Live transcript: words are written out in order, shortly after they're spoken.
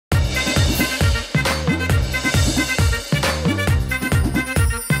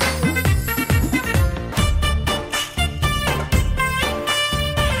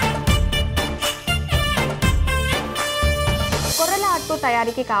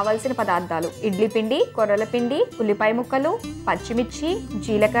తయారీకి కావాల్సిన పదార్థాలు: ఇడ్లీ పిండి, కొర్రల పిండి, ఉల్లిపాయ ముక్కలు, పచ్చిమిర్చి,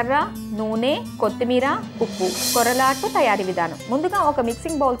 జీలకర్ర, నూనె, కొత్తిమీర, ఉప్పు. కొర్రల అట్టు తయారీ విధానం: ముందుగా ఒక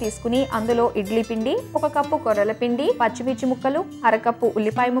మిక్సింగ్ బౌల్ తీసుకుని అందులో ఇడ్లీ పిండి, 1 కప్పు కొర్రల పిండి, పచ్చిమిర్చి ముక్కలు, అరకప్పు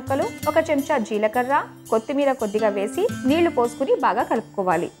ఉల్లిపాయ ముక్కలు, 1 చెంచా జీలకర్ర, కొత్తిమీర కొద్దిగా వేసి నీళ్లు పోసుకుని బాగా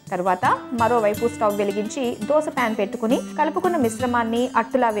కలుపుకోవాలి. తర్వాత మరోవైపు స్టవ్ వెలిగించి దోస ప్యాన్ పెట్టుకుని కలుపుకున్న మిశ్రమాన్ని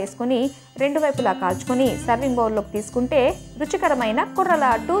అట్టులా వేసుకుని 2 వైపులా కాల్చుకుని సర్వింగ్ బౌల్లోకి తీసుకుంటే రుచికరమైన కొర్రల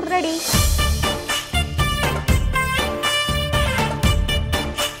అట్టు రెడీ.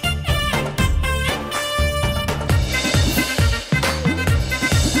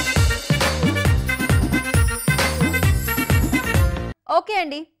 ఓకే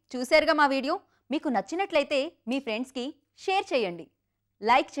అండి, చూశారుగా మా వీడియో. మీకు నచ్చినట్లయితే మీ ఫ్రెండ్స్కి షేర్ చేయండి,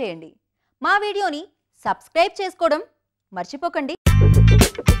 లైక్ చేయండి. మా వీడియోని సబ్స్క్రైబ్ చేసుకోవడం మర్చిపోకండి.